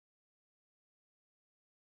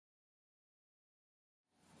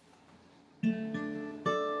Every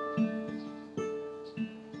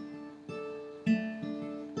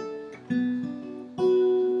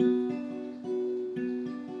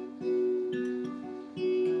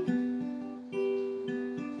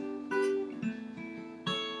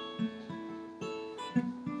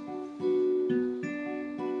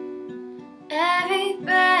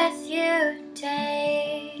breath you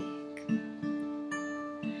take,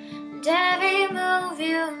 and every move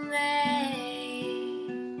you make,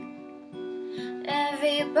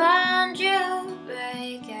 every bond you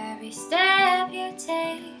break, every step you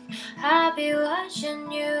take, I'll be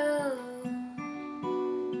watching you.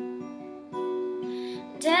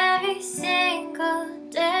 And every single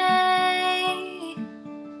day,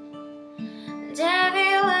 and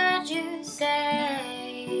every word you say,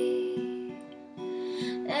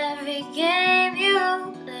 every game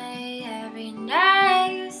you play, every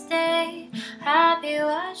night you stay, I'll be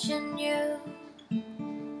watching you.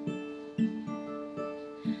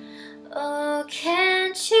 Oh,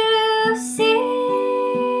 can't you see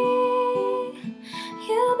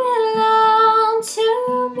you belong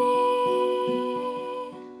to me?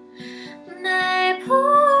 My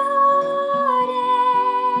poor heart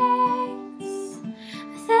aches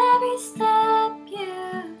with every step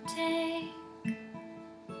you take,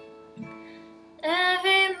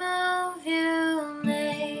 every move you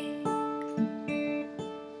make,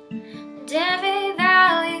 and every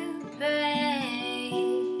vow you break,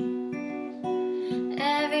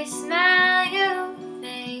 every smile you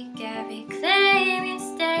fake, every claim you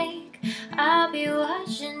stake, I'll be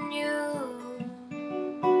watching you.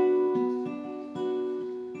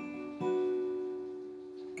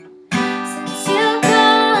 Since you've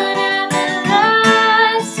gone, I've been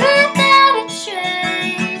lost without a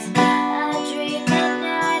trace. I dream at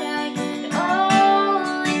night I could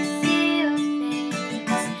only see your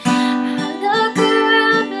face. I look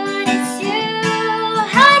around but it's you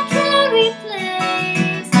I can't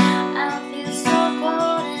replace. I feel so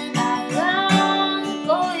cold and I long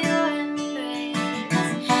for your embrace.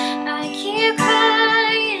 I keep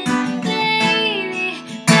crying, baby,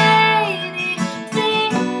 baby,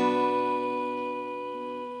 please.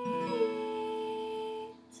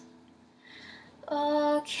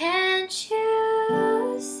 Oh, can't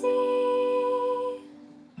you see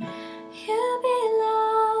you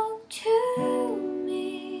belong to me?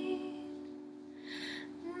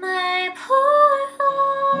 My poor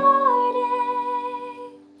heart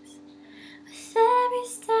aches with every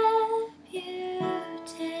step you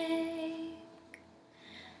take,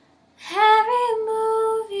 every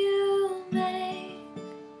move you make,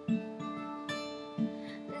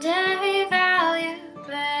 and every vow you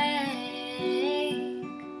break,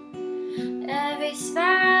 every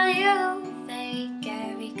smile you fake,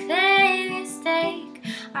 every claim you stake,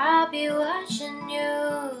 I'll be watching you.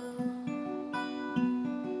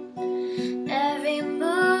 Every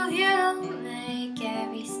move you make,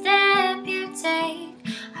 every step you take,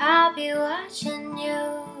 I'll be watching you.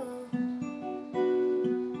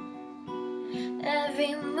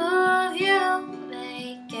 Every move